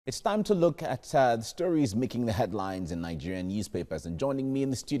It's time to look at the stories making the headlines in Nigerian newspapers. And joining me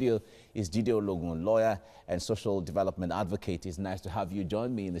in the studio is Jide Ologun, lawyer and social development advocate. It's nice to have you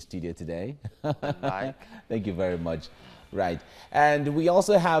join me in the studio today. Thank you very much. Right. And we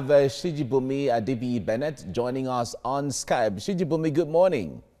also have Shijibumi Adebi Bennett joining us on Skype. Shijibumi, good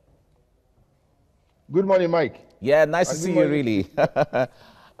morning. Good morning, Mike. Yeah, nice to see you, really.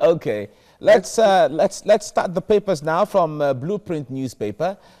 Okay. Let's start the papers now from Blueprint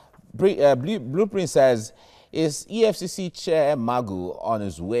newspaper. Blueprint says, is EFCC Chair Magu on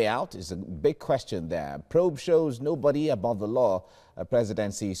his way out? It's a big question there. Probe shows nobody above the law. A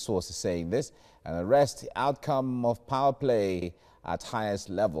presidency source is saying this. An arrest outcome of power play at highest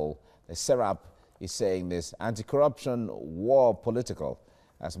level. The SERAP is saying this. Anti-corruption war political.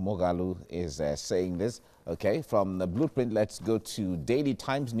 As Mogalu is saying this. Okay, from the Blueprint, let's go to Daily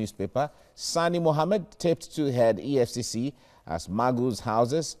Times newspaper. Sani Mohammed tipped to head EFCC as Magu's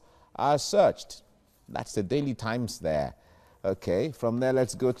houses are searched. That's the Daily Times there. Okay, from there,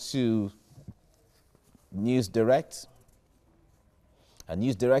 let's go to News Direct.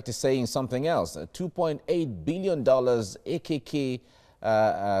 News Direct is saying something else. A $2.8 billion AKK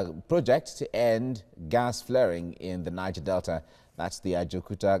project to end gas flaring in the Niger Delta. That's the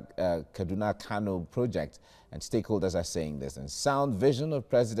Ajokuta Kaduna Kano project, and stakeholders are saying this. And sound vision of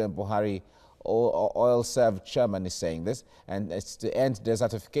President Buhari, oil serve chairman, is saying this, and it's to end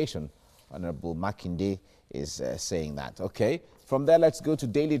desertification. Honorable Makinde is saying that. Okay, from there, let's go to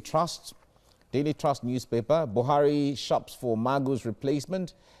Daily Trust. Daily Trust newspaper. Buhari shops for Magu's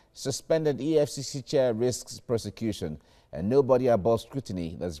replacement. Suspended EFCC chair risks prosecution, and nobody above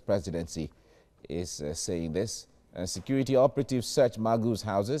scrutiny. That's the presidency is saying this. Security operatives search Magu's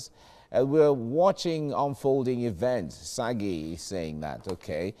houses. We're watching unfolding events. Sagi is saying that.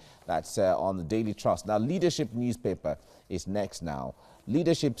 Okay, that's on the Daily Trust. Now, Leadership newspaper is next now.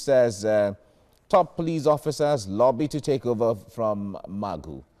 Leadership says top police officers lobby to take over from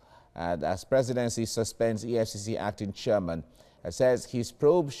Magu. As presidency suspends EFCC Acting Chairman, says his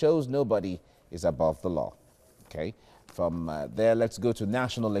probe shows nobody is above the law. Okay, from there, let's go to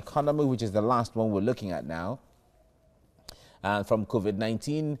national economy, which is the last one we're looking at now. And from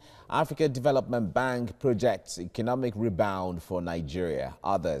COVID-19, Africa Development Bank projects economic rebound for Nigeria,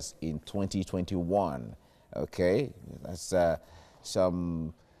 others in 2021. Okay, that's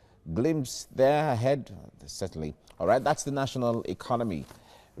some glimpse there ahead, certainly. All right, that's the national economy.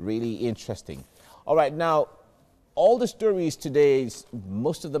 Really interesting. All right, now, all the stories today,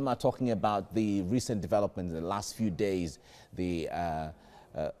 most of them are talking about the recent developments in the last few days, the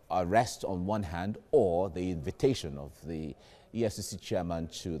arrest on one hand, or the invitation of the EFCC chairman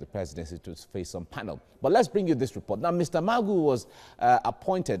to the presidency to face some panel. But let's bring you this report. Now, Mr. Magu was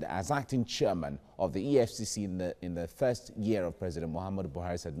appointed as acting chairman of the EFCC in the first year of President Muhammadu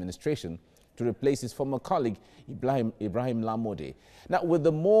Buhari's administration to replace his former colleague, Ibrahim Magu. Now, with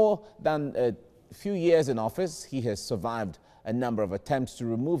the more than a few years in office, he has survived a number of attempts to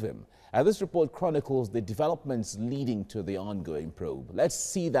remove him. This report chronicles the developments leading to the ongoing probe. Let's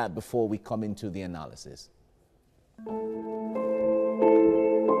see that before we come into the analysis.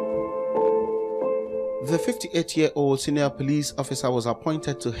 The 58-year-old senior police officer was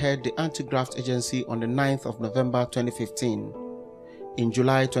appointed to head the anti-graft agency on the 9th of November 2015. In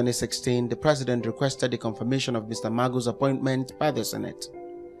July 2016, the president requested the confirmation of Mr. Magu's appointment by the Senate.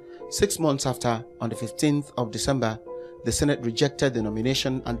 6 months after, on the 15th of December, the Senate rejected the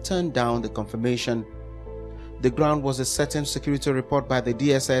nomination and turned down the confirmation. The ground was a certain security report by the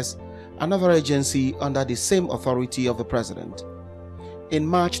DSS, another agency under the same authority of the president. In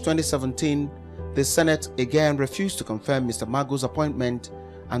March 2017, the Senate again refused to confirm Mr. Magu's appointment,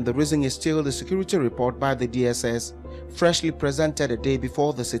 and the reason is still the security report by the DSS, freshly presented a day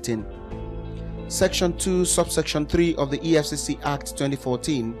before the sitting. Section 2, subsection 3 of the EFCC Act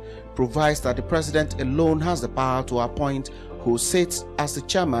 2014 provides that the president alone has the power to appoint who sits as the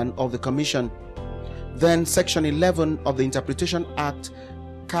chairman of the commission. Then Section 11 of the Interpretation Act,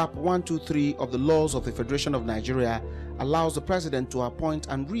 Cap 123 of the laws of the Federation of Nigeria allows the president to appoint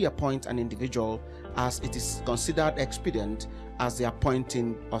and reappoint an individual as it is considered expedient as the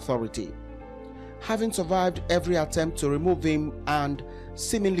appointing authority. Having survived every attempt to remove him and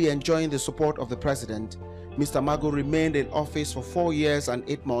seemingly enjoying the support of the president, Mr. Magu remained in office for 4 years and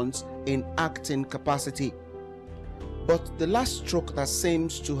 8 months in acting capacity. But the last stroke that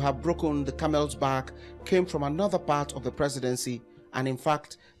seems to have broken the camel's back came from another part of the presidency, and in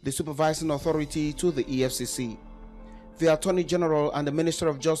fact, the supervising authority to the EFCC. The Attorney General and the Minister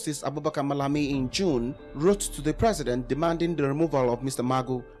of Justice Abubakar Malami in June wrote to the President demanding the removal of Mr.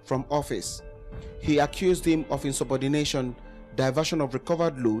 Magu from office. He accused him of insubordination, diversion of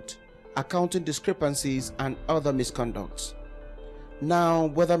recovered loot, accounting discrepancies, and other misconducts. Now,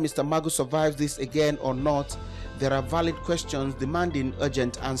 whether Mr. Magu survives this again or not, there are valid questions demanding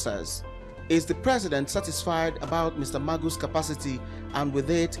urgent answers. Is the president satisfied about Mr. Magu's capacity and with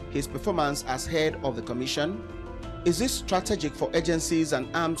it, his performance as head of the commission? Is it strategic for agencies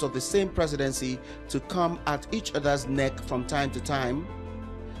and arms of the same presidency to come at each other's neck from time to time?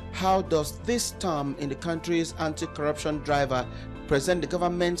 How does this term in the country's anti-corruption driver present the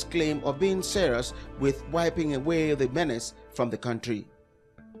government's claim of being serious with wiping away the menace from the country?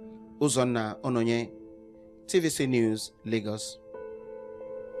 Uzonna Ononye, TVC News, Lagos.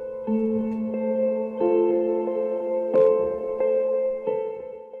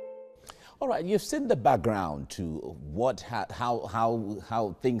 All right, you've seen the background to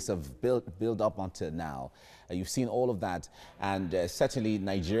how things have built up until now. You've seen all of that, and certainly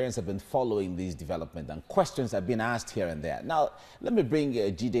Nigerians have been following these developments, and questions have been asked here and there. Now, let me bring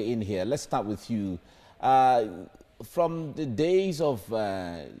Jide in here. Let's start with you. From the days of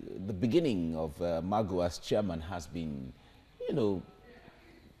the beginning of Magu as chairman has been,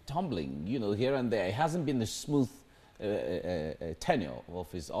 tumbling, here and there. It hasn't been a smooth tenure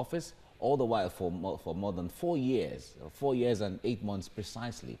of his office, all the while for more than 4 years, 4 years and 8 months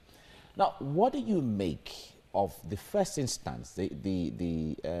precisely. Now, what do you make of the first instance? The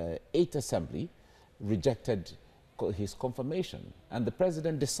 8th Assembly rejected his confirmation, and the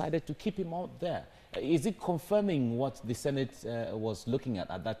president decided to keep him out there. Is it confirming what the Senate was looking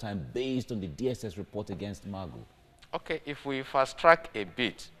at that time based on the DSS report against Magu? Okay, if we fast track a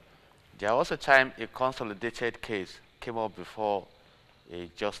bit, there was a time a consolidated case came up before a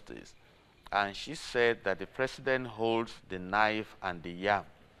justice, and she said that the president holds the knife and the yam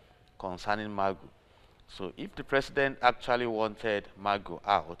concerning Magu. So if the president actually wanted Magu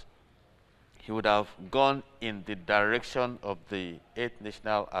out, he would have gone in the direction of the 8th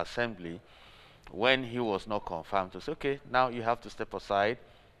National Assembly when he was not confirmed to say, okay, now you have to step aside,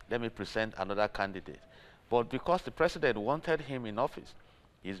 let me present another candidate. But because the president wanted him in office,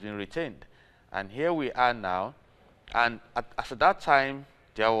 he's been retained. And here we are now, and at that time,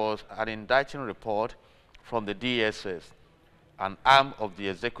 there was an indicting report from the DSS, an arm of the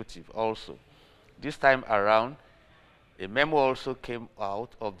executive also. This time around, a memo also came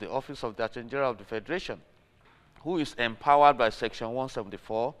out of the Office of the Attorney General of the Federation, who is empowered by Section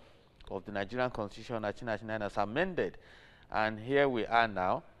 174 of the Nigerian Constitution 1999 as amended. And here we are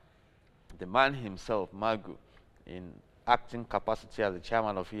now, the man himself, Magu, in acting capacity as the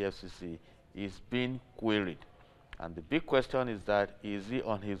chairman of EFCC, is being queried. And the big question is that, is he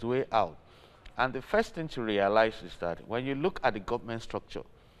on his way out? And the first thing to realize is that when you look at the government structure,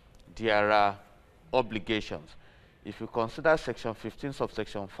 there are obligations. If you consider Section 15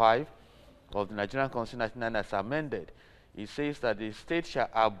 subsection 5 of the Nigerian Constitution 1999 as amended, it says that the state shall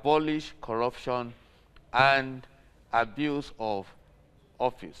abolish corruption and abuse of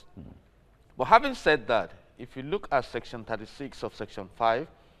office. But having said that, if you look at Section 36 of Section 5,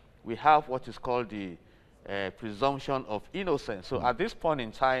 we have what is called the presumption of innocence. So at this point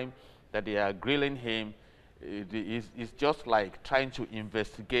in time that they are grilling him, it's just like trying to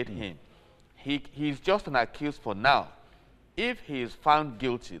investigate him. He's just an accused for now. If he is found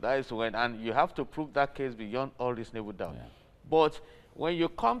guilty, that is when, and you have to prove that case beyond all reasonable doubt. Yeah. But when you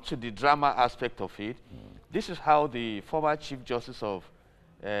come to the drama aspect of it, this is how the former Chief Justice of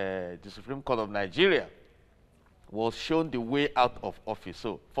the Supreme Court of Nigeria was shown the way out of office.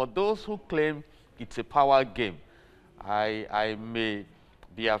 So for those who claim it's a power game, I may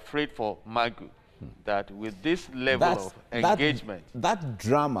be afraid for Magu that with this level of engagement. That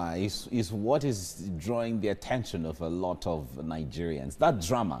drama is what is drawing the attention of a lot of Nigerians. That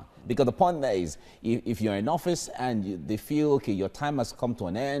drama. Because the point there is, if you're in office and they feel, okay, your time has come to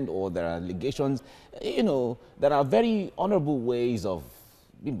an end, or there are allegations, there are very honorable ways of,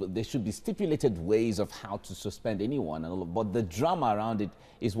 there should be stipulated ways of how to suspend anyone, but the drama around it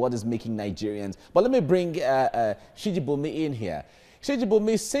is what is making Nigerians. But let me bring Shijibumi in here.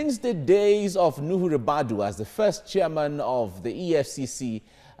 Shijibumi, since the days of Nuhu Ribadu as the first chairman of the EFCC,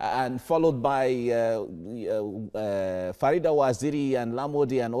 and followed by Farida Waziri and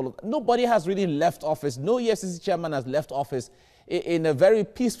Lamodi and all of, nobody has really left office. No EFCC chairman has left office in a very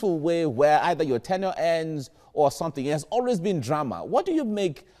peaceful way where either your tenure ends or something. It has always been drama. What do you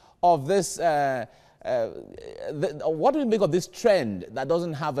make of this? What do you make of this trend that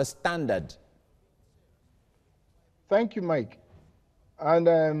doesn't have a standard? Thank you, Mike. And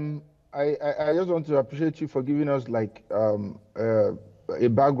I just want to appreciate you for giving us like a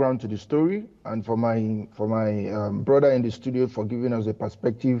background to the story, and for my brother in the studio for giving us a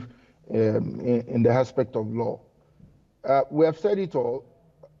perspective in the aspect of law. We have said it all.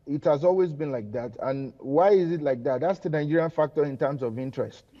 It has always been like that. And why is it like that? That's the Nigerian factor in terms of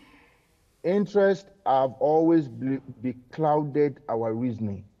interest. Interest have always beclouded our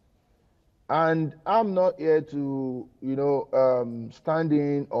reasoning. And I'm not here to, stand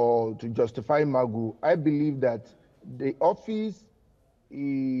in or to justify Magu. I believe that the office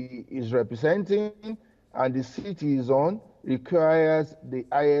he is representing and the seat he is on requires the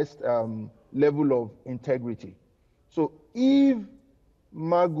highest level of integrity. So if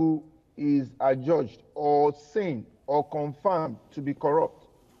Magu is adjudged or seen or confirmed to be corrupt,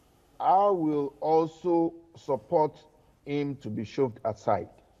 I will also support him to be shoved aside.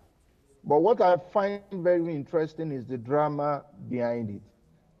 But what I find very interesting is the drama behind it,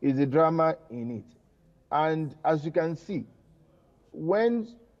 is the drama in it. And as you can see, when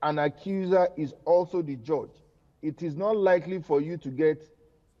an accuser is also the judge, it is not likely for you to get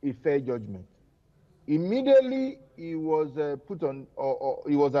a fair judgment. Immediately he was put on, or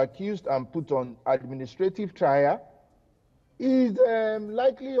he was accused and put on administrative trial. His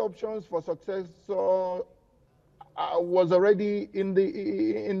likely options for success was already in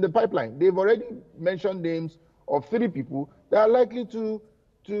the pipeline. They've already mentioned names of 3 people that are likely to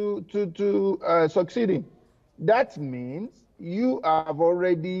succeeding. That means you have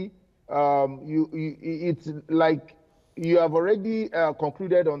already it's like you have already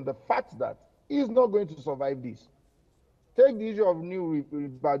concluded on the fact that he's not going to survive this. Take the issue of New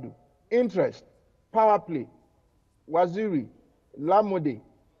Ribadu, interest, power play, Waziri, Lamode,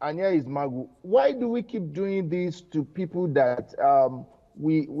 and here is Magu. Why do we keep doing this to people that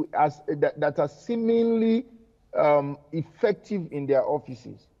that are seemingly effective in their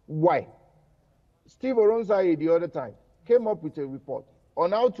offices? Why? Steve Oronsaye the other time came up with a report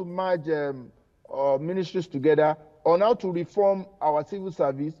on how to merge ministries together, on how to reform our civil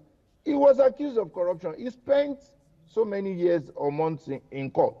service. He was accused of corruption. He spent so many years or months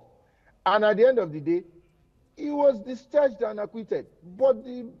in court. And at the end of the day, he was discharged and acquitted. But,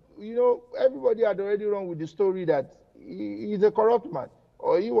 everybody had already run with the story that he's a corrupt man,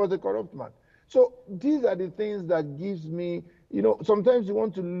 or he was a corrupt man. So these are the things that gives me, sometimes you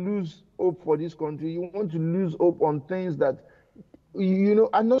want to lose hope for this country. You want to lose hope on things that,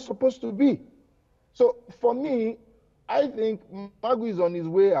 are not supposed to be. So for me, I think Magu is on his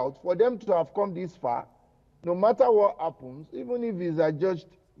way out. For them to have come this far, no matter what happens, even if he's adjudged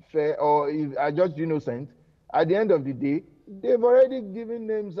fair or is adjudged innocent, at the end of the day, they've already given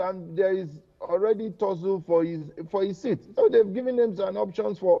names and there is already tussle for his seat. So they've given names and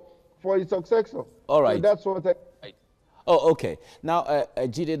options for his successor. All right. So that's what I... Oh, okay. Now,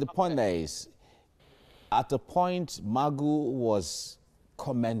 Jide, the point there is, at a point, Magu was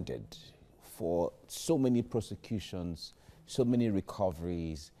commended for so many prosecutions, so many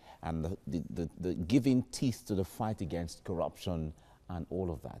recoveries, and the giving teeth to the fight against corruption and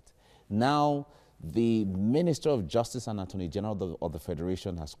all of that. Now, the Minister of Justice and Attorney General of the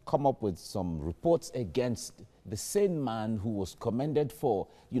Federation has come up with some reports against the same man who was commended for,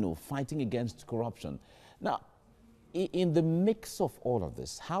 fighting against corruption. Now, in the mix of all of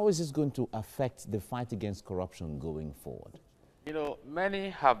this, how is this going to affect the fight against corruption going forward? Many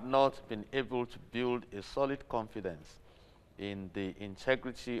have not been able to build a solid confidence in the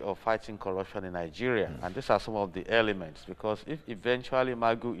integrity of fighting corruption in Nigeria. And these are some of the elements, because if eventually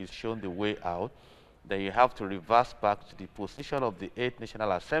Magu is shown the way out, then you have to reverse back to the position of the 8th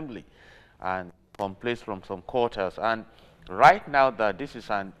National Assembly and complaints from some quarters. And right now that this is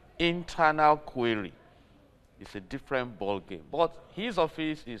an internal query, it's a different ballgame. But his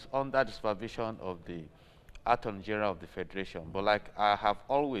office is under the supervision of the Attorney General of the Federation. But like I have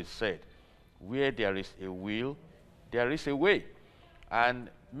always said, where there is a will, there is a way.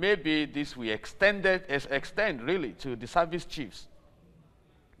 And maybe this will extend really to the service chiefs.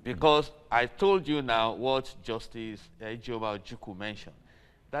 Because I told you now what Justice Ejoma Ojukwu mentioned,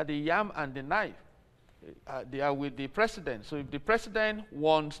 that the yam and the knife, they are with the president. So if the president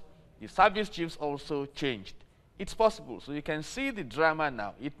wants the service chiefs also changed, it's possible. So you can see the drama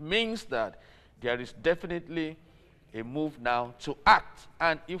now. It means that there is definitely a move now to act.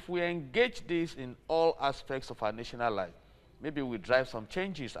 And if we engage this in all aspects of our national life, maybe we drive some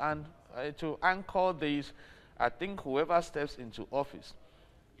changes. And to anchor this, I think whoever steps into office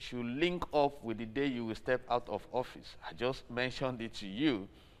should link up with the day you will step out of office. I just mentioned it to you.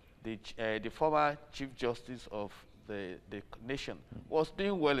 The former Chief Justice of the nation was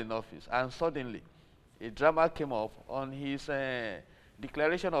doing well in office, and suddenly a drama came up on his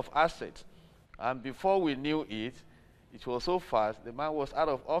declaration of assets. And before we knew it, it was so fast, the man was out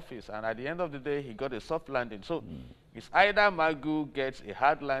of office, and at the end of the day, he got a soft landing. So it's either Magu gets a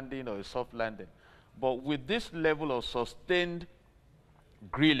hard landing or a soft landing. But with this level of sustained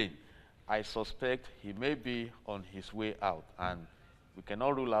grilling, I suspect he may be on his way out, and we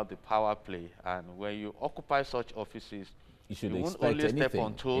cannot rule out the power play. And when you occupy such offices, you won't only step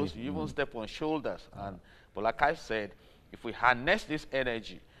on toes, you even step on shoulders. But like I said, if we harness this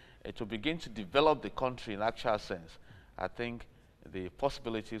energy to begin to develop the country in actual sense, I think the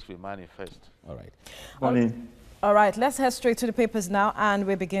possibilities will manifest. All right. Morning. All right, let's head straight to the papers now, and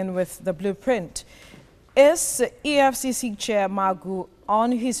we begin with the blueprint. Is EFCC Chair Magu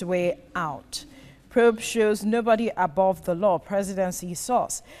on his way out? Probe shows nobody above the law, presidency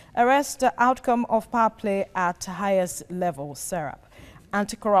source. Arrest the outcome of power play at highest level, Serap.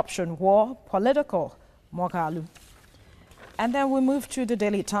 Anti-corruption war, political, Mogalu. And then we move to the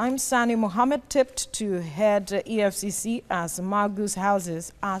Daily Times. Sani Mohammed tipped to head EFCC as Magu's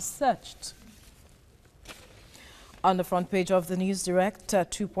houses are searched. On the front page of the News Direct,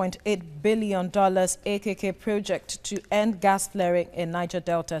 $2.8 billion AKK project to end gas flaring in Niger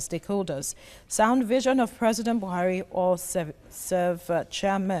Delta stakeholders. Sound vision of President Buhari or serve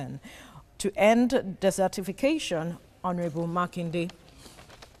chairman. To end desertification, Honorable Makinde.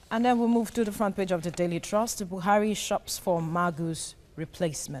 And then we'll move to the front page of the Daily Trust. Buhari shops for Magu's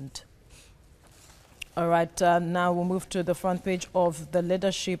replacement. All right, now we'll move to the front page of the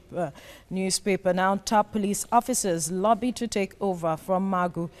Leadership newspaper. Now, top police officers lobby to take over from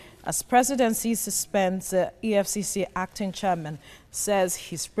Magu as presidency suspends EFCC Acting Chairman, says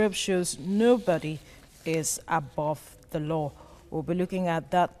his probe shows nobody is above the law. We'll be looking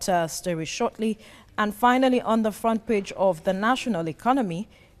at that story shortly. And finally, on the front page of the National Economy,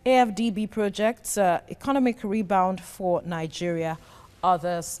 AFDB projects economic rebound for Nigeria,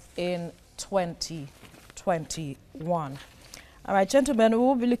 others in 2021. All right, gentlemen, we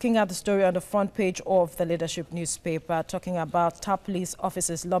will be looking at the story on the front page of the Leadership newspaper, talking about top police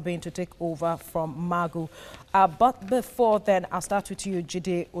officers lobbying to take over from Magu. But before then, I'll start with you,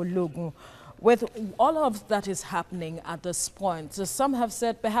 Jide Ologun. With all of that is happening at this point, so some have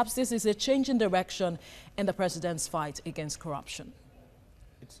said perhaps this is a change in direction in the president's fight against corruption.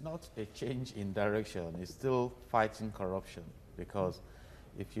 It's not a change in direction. It's still fighting corruption, because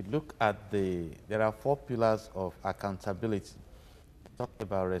if you look at there are 4 pillars of accountability. You talk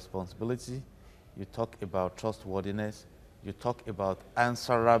about responsibility, you talk about trustworthiness, you talk about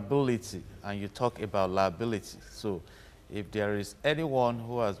answerability, and you talk about liability. So if there is anyone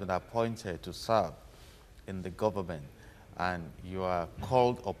who has been appointed to serve in the government and you are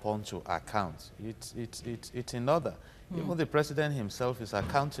called upon to account, it's in order. Even the president himself is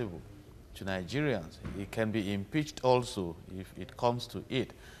accountable to Nigerians. He can be impeached also if it comes to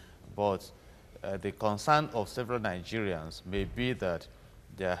it. But the concern of several Nigerians may be that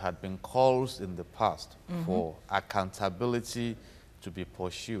there had been calls in the past for accountability to be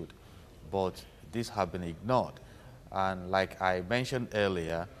pursued, but these have been ignored. And like I mentioned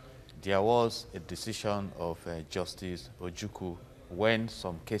earlier, there was a decision of Justice Ojukwu when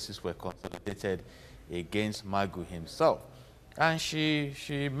some cases were consolidated against Magu himself. And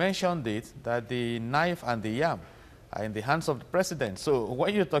she mentioned it, that the knife and the yam are in the hands of the president. So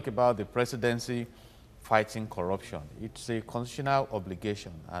when you talk about the presidency fighting corruption, it's a constitutional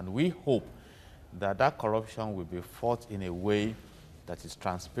obligation. And we hope that that corruption will be fought in a way that is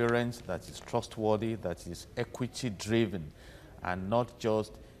transparent, that is trustworthy, that is equity-driven, and not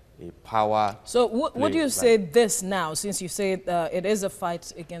just a power. So would you say this now, since you say it is a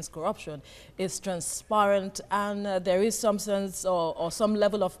fight against corruption, is transparent and there is some sense or some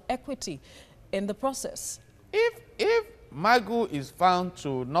level of equity in the process? If Magu is found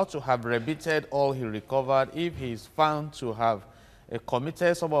to not to have remitted all he recovered, if he is found to have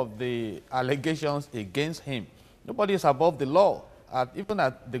committed some of the allegations against him, nobody is above the law, even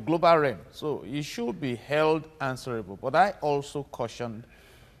at the global realm. So he should be held answerable. But I also caution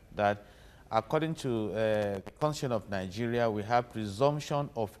that according to the Constitution of Nigeria, we have presumption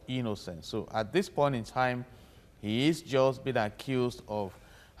of innocence. So at this point in time, he is just being accused of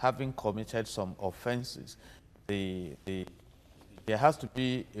having committed some offenses. There has to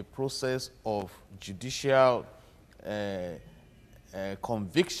be a process of judicial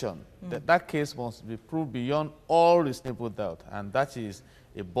conviction. That case must be proved beyond all reasonable doubt, and that is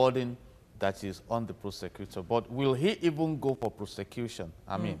a burden that is on the prosecutor. But will he even go for prosecution?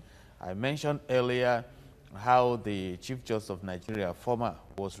 I mean, I mentioned earlier how the Chief Justice of Nigeria, former,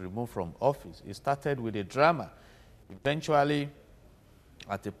 was removed from office. It started with a drama. Eventually,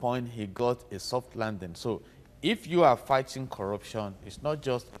 at a point, he got a soft landing. So if you are fighting corruption, it's not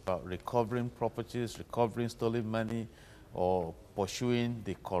just about recovering properties, recovering stolen money, or pursuing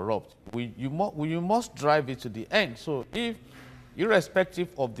the corrupt. You must drive it to the end. So if irrespective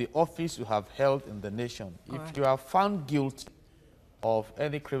of the office you have held in the nation, if you are found guilty of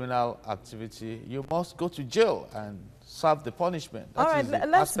any criminal activity, you must go to jail and serve the punishment. That is the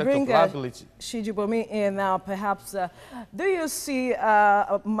let's aspect bring of liability. Shijibomi in now, perhaps. Do you see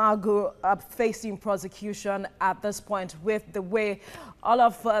Magu facing prosecution at this point with the way all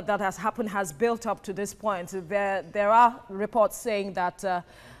of that has happened has built up to this point? There are reports saying that a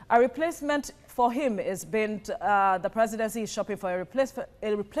replacement for him is being, the presidency is shopping for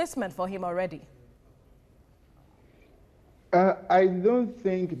a replacement for him already. I don't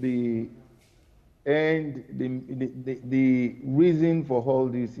think the reason for all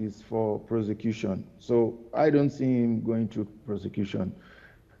this is for prosecution. So I don't see him going through prosecution.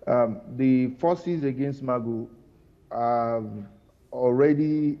 The forces against Magu have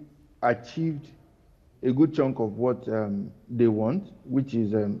already achieved a good chunk of what they want, which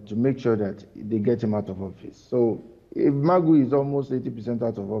is to make sure that they get him out of office. So if Magu is almost 80%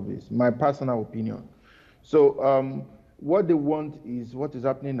 out of office, my personal opinion. So what they want is what is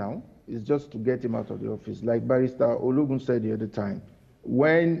happening now, is just to get him out of the office. Like Barrister Ologun said the other time,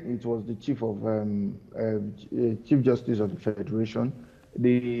 when it was the Chief Justice of the Federation,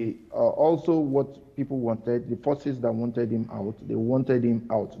 also what people wanted, the forces that wanted him out, they wanted him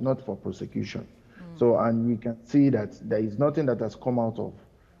out, not for prosecution. So, and we can see that there is nothing that has come out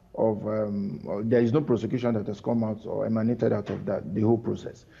there is no prosecution that has come out or emanated out of that, the whole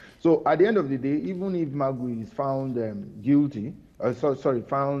process. So at the end of the day, even if Magu is found guilty,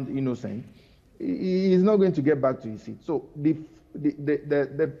 found innocent, he is not going to get back to his seat. So the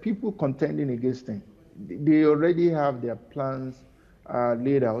people contending against him, they already have their plans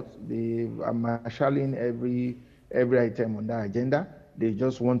laid out. They are marshalling every item on that agenda. They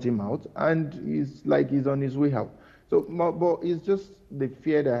just want him out, and it's like he's on his way out. So, but it's just the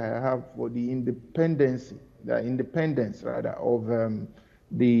fear that I have for the independence rather of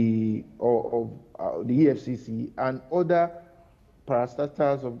the EFCC and other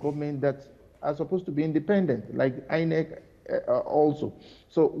parastatals of government that are supposed to be independent, like INEC also.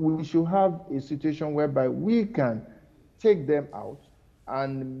 So we should have a situation whereby we can take them out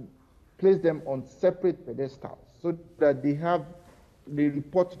and place them on separate pedestals so that they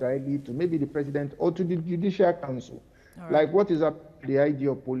report directly to maybe the president or to the Judicial Council. Right. Like what is up the IG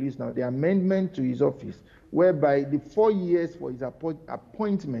of police now, the amendment to his office, whereby the 4 years for his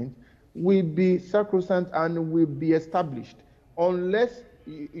appointment will be sacrosanct and will be established, unless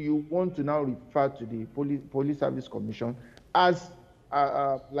you want to now refer to the Police Service Commission as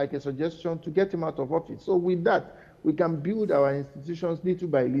like a suggestion to get him out of office. So with that, we can build our institutions little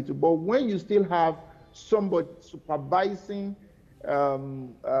by little. But when you still have somebody supervising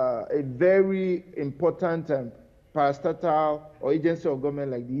a very important parastatal or agency of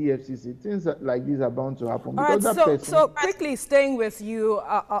government like the EFCC, things like these are bound to happen. All right, so quickly staying with you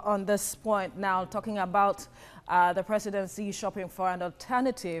on this point now, talking about the presidency shopping for an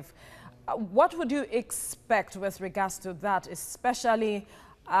alternative, what would you expect with regards to that, especially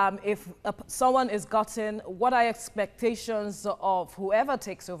if someone is gotten? What are expectations of whoever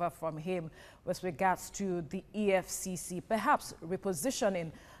takes over from him with regards to the EFCC, perhaps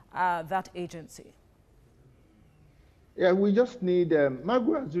repositioning that agency? Yeah, we just need,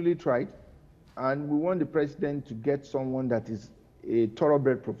 Magu has really tried, and we want the president to get someone that is a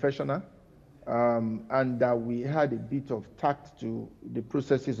thoroughbred professional, and that we had a bit of tact to the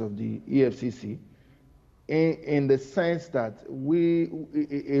processes of the EFCC, in the sense that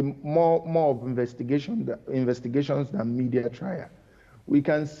more of investigations than media trial. We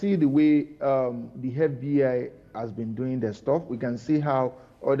can see the way the FBI has been doing their stuff. We can see how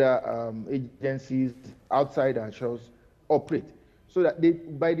other agencies outside our shores operate, so that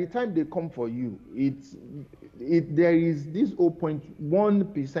by the time they come for you, there is this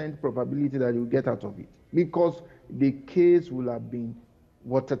 0.1% probability that you get out of it, because the case will have been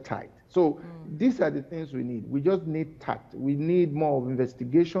watertight. So these are the things we need. We just need tact. We need more of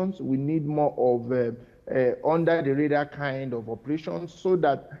investigations. We need more of under the radar kind of operations, so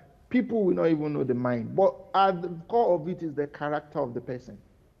that people will not even know the mind. But at the core of it is the character of the person,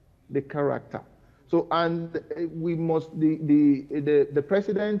 the character. So, and we must, the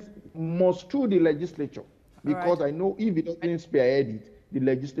president must through the legislature, because right. I know if it doesn't spearhead it, the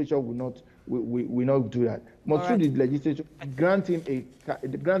legislature will not do that. Must through the legislature grant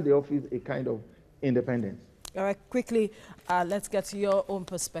the office a kind of independence. All right, quickly, let's get to your own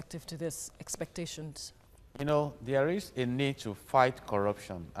perspective to this, expectations. You know, there is a need to fight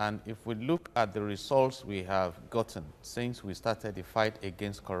corruption, and if we look at the results we have gotten since we started the fight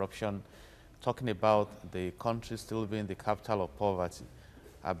against corruption, talking about the country still being the capital of poverty,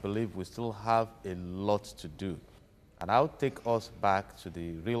 I believe we still have a lot to do. And I'll take us back to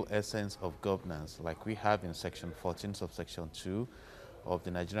the real essence of governance, like we have in Section 14, subsection 2 of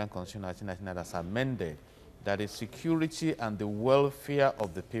the Nigerian Constitution 1999 as amended, that the security and the welfare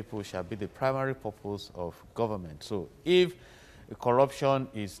of the people shall be the primary purpose of government. So if corruption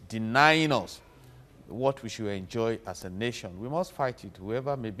is denying us what we should enjoy as a nation, we must fight it,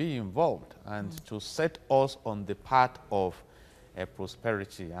 whoever may be involved, and to set us on the path of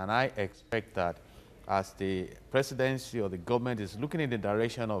prosperity. And I expect that as the presidency or the government is looking in the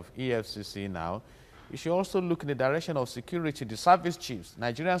direction of EFCC now, we should also look in the direction of security. The service chiefs,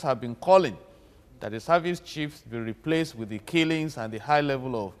 Nigerians have been calling that the service chiefs be replaced with the killings and the high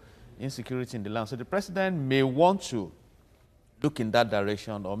level of insecurity in the land. So the president may want to look in that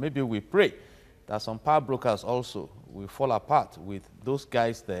direction, or maybe we pray that some power brokers also will fall apart with those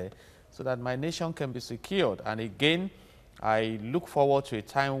guys there so that my nation can be secured. And again, I look forward to a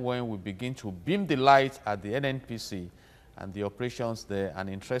time when we begin to beam the light at the NNPC and the operations there. And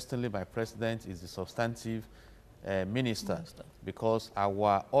interestingly, my president is the substantive minister, because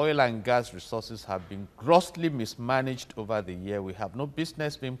our oil and gas resources have been grossly mismanaged over the year. We have no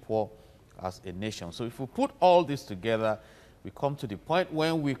business being poor as a nation. So if we put all this together, we come to the point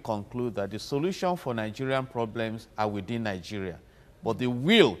when we conclude that the solution for Nigerian problems are within Nigeria. But the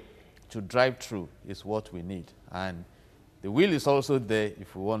will to drive through is what we need. And the will is also there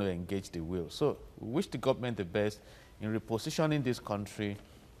if we want to engage the will. So we wish the government the best in repositioning this country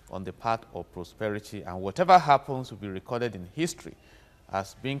on the path of prosperity, and whatever happens will be recorded in history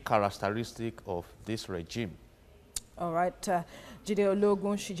as being characteristic of this regime. All right. Jide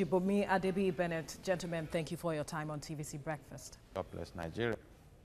Ologun, Shijibomi, Adebi Bennett, gentlemen, thank you for your time on TVC Breakfast. God bless Nigeria.